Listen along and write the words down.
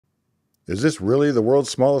Is this really the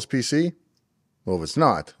world's smallest PC? Well, if it's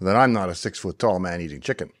not, then I'm not a 6-foot tall man eating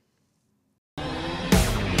chicken.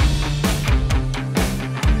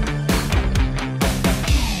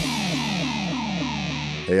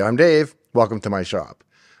 Hey, I'm Dave. Welcome to my shop.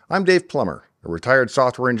 I'm Dave Plummer, a retired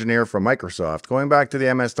software engineer from Microsoft going back to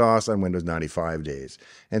the MS-DOS and Windows 95 days.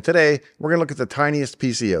 And today, we're going to look at the tiniest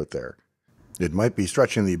PC out there. It might be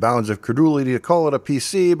stretching the bounds of credulity to call it a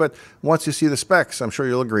PC, but once you see the specs, I'm sure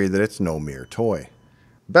you'll agree that it's no mere toy.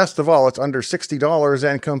 Best of all, it's under $60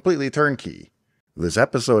 and completely turnkey. This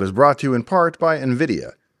episode is brought to you in part by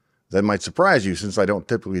NVIDIA. That might surprise you since I don't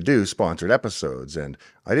typically do sponsored episodes, and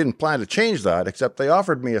I didn't plan to change that except they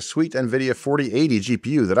offered me a sweet NVIDIA 4080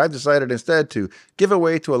 GPU that I've decided instead to give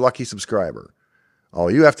away to a lucky subscriber. All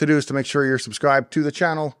you have to do is to make sure you're subscribed to the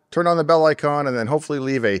channel, turn on the bell icon, and then hopefully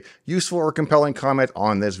leave a useful or compelling comment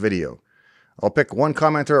on this video. I'll pick one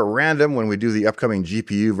commenter at random when we do the upcoming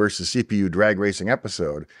GPU versus CPU drag racing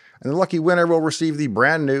episode, and the lucky winner will receive the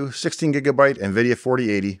brand new 16GB NVIDIA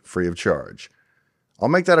 4080 free of charge. I'll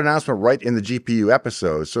make that announcement right in the GPU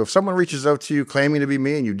episode, so if someone reaches out to you claiming to be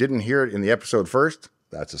me and you didn't hear it in the episode first,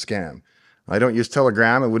 that's a scam. I don't use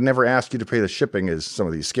Telegram and would never ask you to pay the shipping as some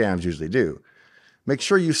of these scams usually do. Make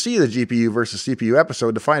sure you see the GPU versus CPU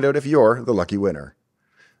episode to find out if you're the lucky winner.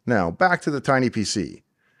 Now, back to the tiny PC.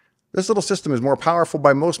 This little system is more powerful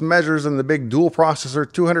by most measures than the big dual processor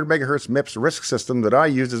 200 MHz MIPS RISC system that I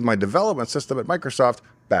used as my development system at Microsoft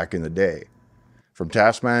back in the day. From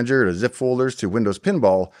Task Manager to zip folders to Windows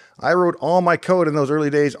Pinball, I wrote all my code in those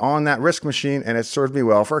early days on that RISC machine, and it served me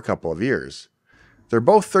well for a couple of years. They're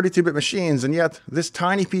both 32-bit machines, and yet this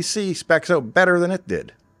tiny PC specs out better than it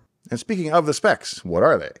did. And speaking of the specs, what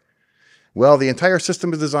are they? Well, the entire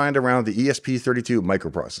system is designed around the ESP32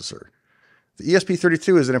 microprocessor. The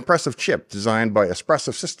ESP32 is an impressive chip designed by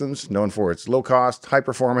Espressif Systems, known for its low cost, high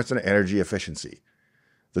performance, and energy efficiency.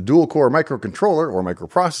 The dual-core microcontroller, or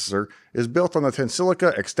microprocessor, is built on the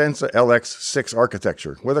Tensilica Extensa LX6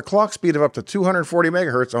 architecture, with a clock speed of up to 240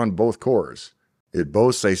 MHz on both cores. It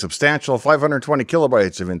boasts a substantial 520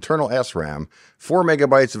 kilobytes of internal SRAM, 4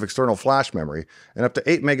 megabytes of external flash memory, and up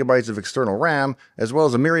to 8 megabytes of external RAM, as well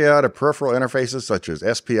as a myriad of peripheral interfaces such as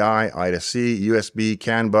SPI, I2C, USB,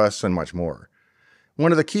 CAN bus, and much more.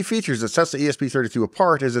 One of the key features that sets the ESP32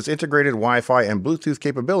 apart is its integrated Wi-Fi and Bluetooth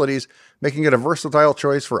capabilities, making it a versatile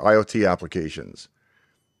choice for IoT applications.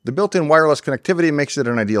 The built-in wireless connectivity makes it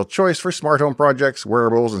an ideal choice for smart home projects,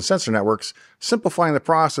 wearables, and sensor networks, simplifying the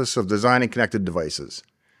process of designing connected devices.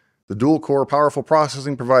 The dual-core powerful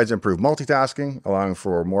processing provides improved multitasking, allowing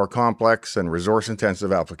for more complex and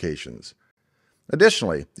resource-intensive applications.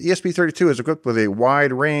 Additionally, the ESP32 is equipped with a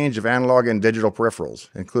wide range of analog and digital peripherals,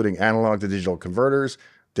 including analog-to-digital converters,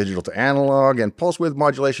 digital-to-analog, and pulse-width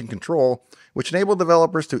modulation control, which enable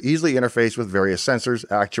developers to easily interface with various sensors,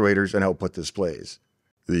 actuators, and output displays.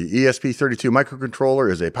 The ESP32 microcontroller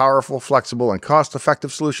is a powerful, flexible, and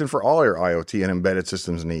cost-effective solution for all your IoT and embedded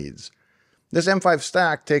systems needs. This M5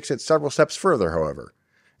 stack takes it several steps further, however.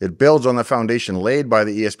 It builds on the foundation laid by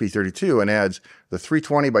the ESP32 and adds the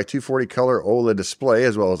 320 by 240 color OLED display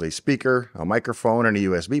as well as a speaker, a microphone, and a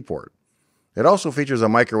USB port. It also features a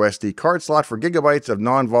microSD card slot for gigabytes of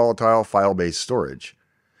non-volatile file-based storage.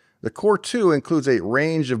 The Core 2 includes a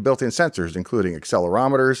range of built-in sensors including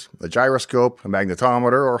accelerometers, a gyroscope, a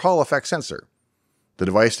magnetometer, or Hall effect sensor. The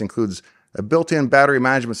device includes a built-in battery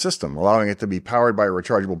management system, allowing it to be powered by a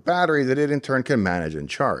rechargeable battery that it in turn can manage and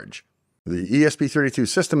charge. The ESP32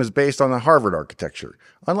 system is based on the Harvard architecture.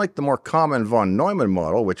 Unlike the more common von Neumann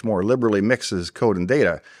model, which more liberally mixes code and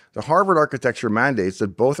data, the Harvard architecture mandates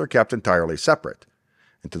that both are kept entirely separate.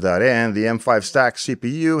 And to that end, the M5 stack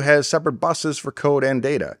CPU has separate buses for code and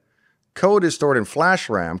data. Code is stored in flash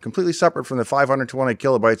RAM, completely separate from the 520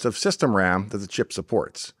 kilobytes of system RAM that the chip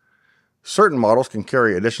supports. Certain models can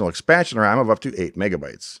carry additional expansion RAM of up to 8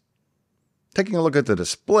 megabytes. Taking a look at the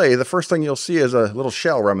display, the first thing you'll see is a little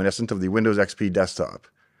shell reminiscent of the Windows XP desktop.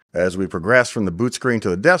 As we progress from the boot screen to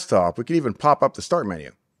the desktop, we can even pop up the start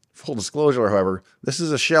menu. Full disclosure, however, this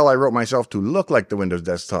is a shell I wrote myself to look like the Windows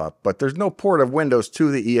desktop, but there's no port of Windows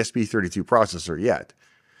to the ESP32 processor yet.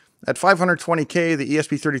 At 520K, the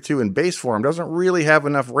ESP32 in base form doesn't really have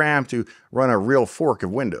enough RAM to run a real fork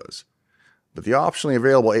of Windows. But the optionally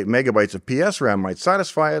available 8 megabytes of PS RAM might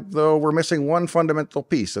satisfy it, though we're missing one fundamental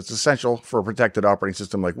piece that's essential for a protected operating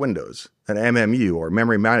system like Windows, an MMU, or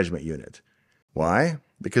Memory Management Unit. Why?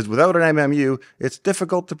 Because without an MMU, it's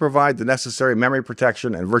difficult to provide the necessary memory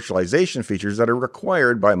protection and virtualization features that are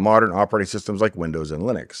required by modern operating systems like Windows and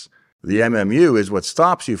Linux. The MMU is what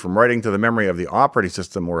stops you from writing to the memory of the operating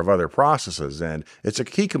system or of other processes, and it's a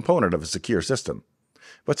key component of a secure system.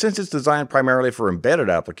 But since it's designed primarily for embedded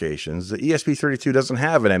applications, the ESP32 doesn't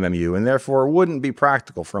have an MMU and therefore wouldn't be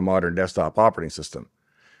practical for a modern desktop operating system.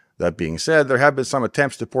 That being said, there have been some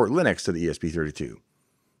attempts to port Linux to the ESP32.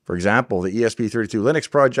 For example, the ESP32 Linux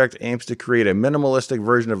project aims to create a minimalistic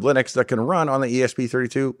version of Linux that can run on the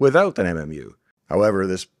ESP32 without an MMU. However,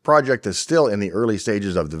 this project is still in the early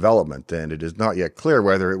stages of development, and it is not yet clear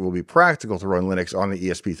whether it will be practical to run Linux on the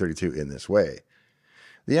ESP32 in this way.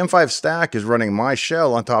 The M5 stack is running my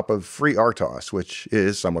shell on top of FreeRTOS, which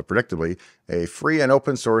is, somewhat predictably, a free and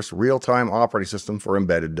open source real-time operating system for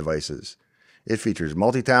embedded devices. It features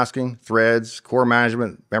multitasking, threads, core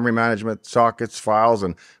management, memory management, sockets, files,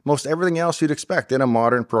 and most everything else you'd expect in a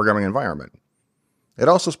modern programming environment. It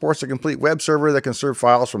also supports a complete web server that can serve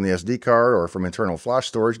files from the SD card or from internal flash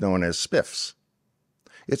storage known as SPIFs.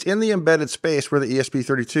 It's in the embedded space where the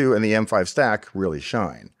ESP32 and the M5 stack really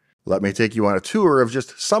shine. Let me take you on a tour of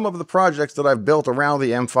just some of the projects that I've built around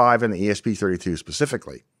the M5 and the ESP32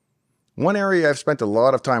 specifically. One area I've spent a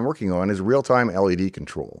lot of time working on is real-time LED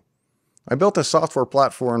control. I built a software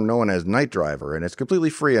platform known as NightDriver, and it's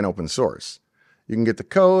completely free and open source. You can get the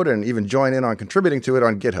code and even join in on contributing to it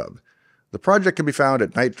on GitHub. The project can be found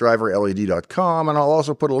at nightdriverled.com, and I'll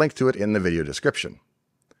also put a link to it in the video description.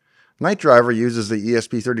 NightDriver uses the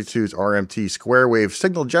ESP32's RMT square wave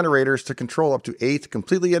signal generators to control up to 8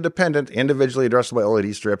 completely independent, individually addressable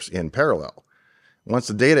LED strips in parallel. Once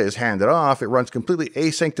the data is handed off, it runs completely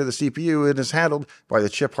async to the CPU and is handled by the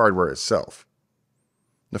chip hardware itself.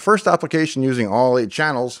 The first application using all 8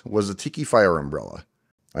 channels was the Tiki Fire umbrella.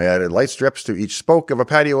 I added light strips to each spoke of a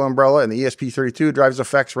patio umbrella, and the ESP32 drives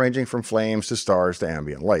effects ranging from flames to stars to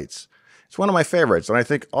ambient lights. It's one of my favorites, and I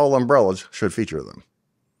think all umbrellas should feature them.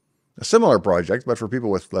 A similar project, but for people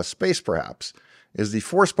with less space perhaps, is the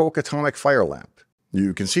 4-spoke atomic fire lamp.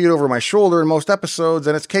 You can see it over my shoulder in most episodes,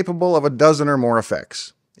 and it's capable of a dozen or more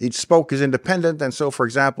effects. Each spoke is independent, and so for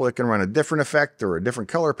example it can run a different effect or a different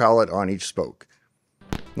color palette on each spoke.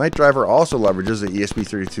 NightDriver also leverages the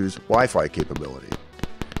ESP32's Wi-Fi capability.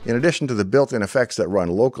 In addition to the built-in effects that run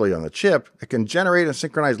locally on the chip, it can generate and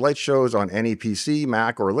synchronize light shows on any PC,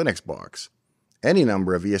 Mac, or Linux box. Any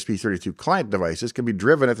number of ESP32 client devices can be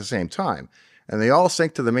driven at the same time, and they all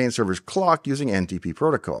sync to the main server's clock using NTP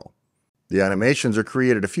protocol. The animations are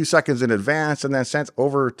created a few seconds in advance and then sent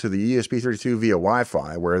over to the ESP32 via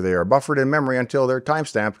Wi-Fi, where they are buffered in memory until their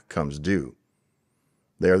timestamp comes due.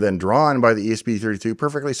 They are then drawn by the ESP32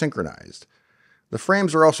 perfectly synchronized. The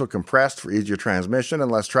frames are also compressed for easier transmission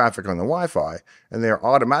and less traffic on the Wi-Fi, and they are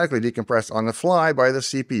automatically decompressed on the fly by the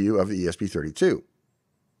CPU of the ESP32.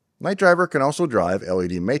 NightDriver can also drive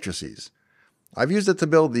LED matrices. I've used it to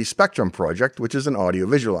build the Spectrum project, which is an audio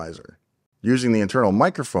visualizer. Using the internal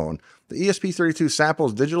microphone, the ESP32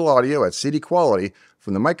 samples digital audio at CD quality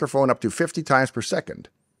from the microphone up to 50 times per second.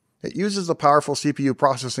 It uses the powerful CPU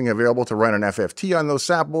processing available to run an FFT on those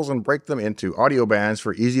samples and break them into audio bands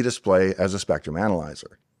for easy display as a spectrum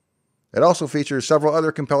analyzer. It also features several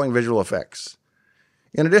other compelling visual effects.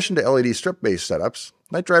 In addition to LED strip-based setups,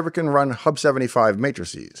 NightDriver can run Hub75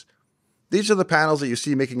 matrices. These are the panels that you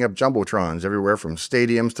see making up jumbotrons everywhere from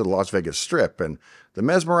stadiums to the Las Vegas Strip, and the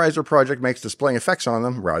Mesmerizer project makes displaying effects on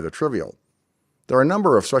them rather trivial. There are a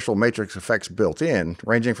number of special matrix effects built in,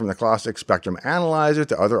 ranging from the classic spectrum analyzer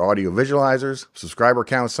to other audio visualizers, subscriber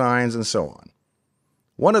count signs, and so on.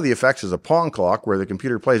 One of the effects is a pong clock where the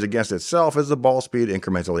computer plays against itself as the ball speed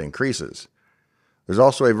incrementally increases. There's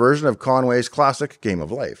also a version of Conway's classic Game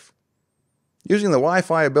of Life. Using the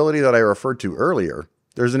Wi-Fi ability that I referred to earlier,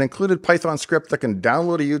 there's an included Python script that can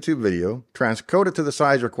download a YouTube video, transcode it to the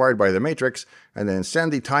size required by the matrix, and then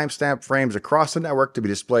send the timestamp frames across the network to be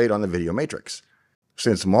displayed on the video matrix.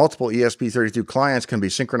 Since multiple ESP32 clients can be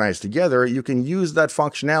synchronized together, you can use that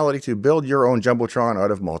functionality to build your own jumbotron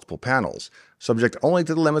out of multiple panels, subject only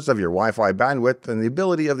to the limits of your Wi-Fi bandwidth and the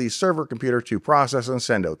ability of the server computer to process and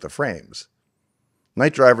send out the frames.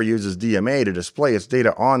 NightDriver uses DMA to display its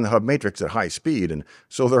data on the hub matrix at high speed, and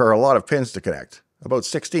so there are a lot of pins to connect, about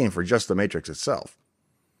 16 for just the matrix itself.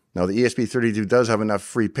 Now the ESP32 does have enough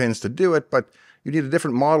free pins to do it, but you need a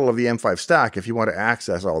different model of the M5 stack if you want to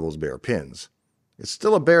access all those bare pins. It's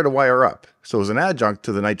still a bear to wire up, so as an adjunct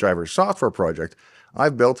to the NightDriver software project,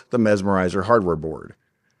 I've built the Mesmerizer hardware board.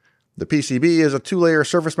 The PCB is a 2-layer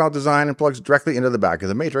surface mount design and plugs directly into the back of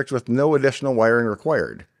the matrix with no additional wiring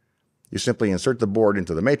required. You simply insert the board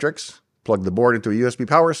into the matrix, plug the board into a USB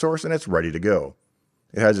power source, and it's ready to go.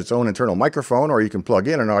 It has its own internal microphone, or you can plug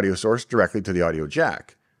in an audio source directly to the audio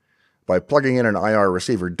jack. By plugging in an IR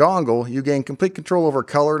receiver dongle, you gain complete control over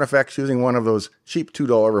color and effects using one of those cheap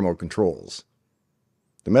 $2 remote controls.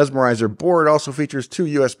 The mesmerizer board also features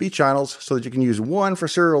 2 USB channels so that you can use one for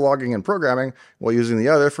serial logging and programming while using the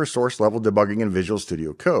other for source level debugging in Visual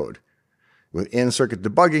Studio Code. With in-circuit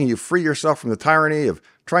debugging, you free yourself from the tyranny of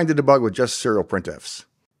trying to debug with just serial printfs.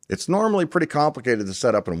 It's normally pretty complicated to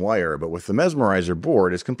set up and wire, but with the mesmerizer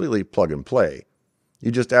board, it's completely plug and play.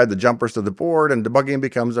 You just add the jumpers to the board and debugging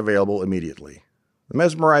becomes available immediately. The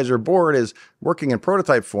mesmerizer board is working in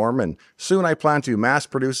prototype form, and soon I plan to mass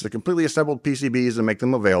produce the completely assembled PCBs and make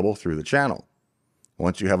them available through the channel.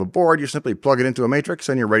 Once you have a board, you simply plug it into a matrix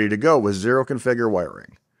and you're ready to go with zero configure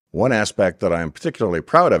wiring. One aspect that I am particularly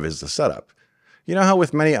proud of is the setup. You know how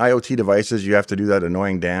with many IoT devices you have to do that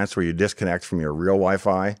annoying dance where you disconnect from your real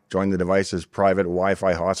Wi-Fi, join the device's private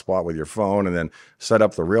Wi-Fi hotspot with your phone, and then set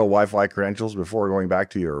up the real Wi-Fi credentials before going back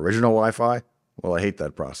to your original Wi-Fi? Well, I hate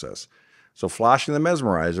that process. So flashing the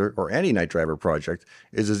mesmerizer, or any Night Driver project,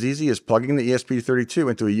 is as easy as plugging the ESP32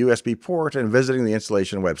 into a USB port and visiting the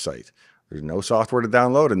installation website. There's no software to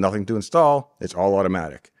download and nothing to install, it's all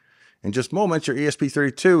automatic. In just moments, your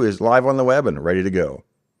ESP32 is live on the web and ready to go.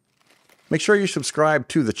 Make sure you subscribe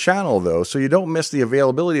to the channel though, so you don't miss the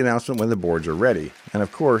availability announcement when the boards are ready. And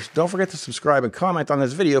of course, don't forget to subscribe and comment on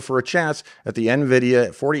this video for a chance at the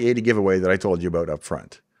NVIDIA 4080 giveaway that I told you about up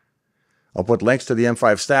front. I'll put links to the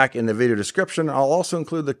M5 stack in the video description. I'll also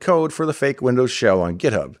include the code for the fake Windows shell on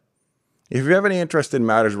GitHub. If you have any interest in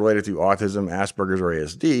matters related to autism, Asperger's, or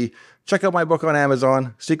ASD, check out my book on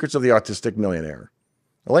Amazon, Secrets of the Autistic Millionaire.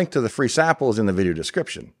 A link to the free sample is in the video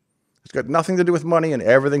description. It's got nothing to do with money and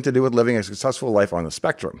everything to do with living a successful life on the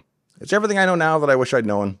spectrum. It's everything I know now that I wish I'd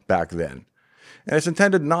known back then. And it's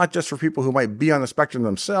intended not just for people who might be on the spectrum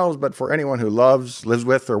themselves, but for anyone who loves, lives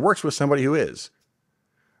with, or works with somebody who is.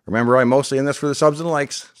 Remember, I'm mostly in this for the subs and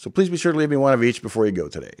likes, so please be sure to leave me one of each before you go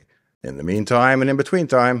today. In the meantime and in between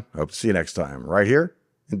time, I hope to see you next time, right here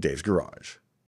in Dave's Garage.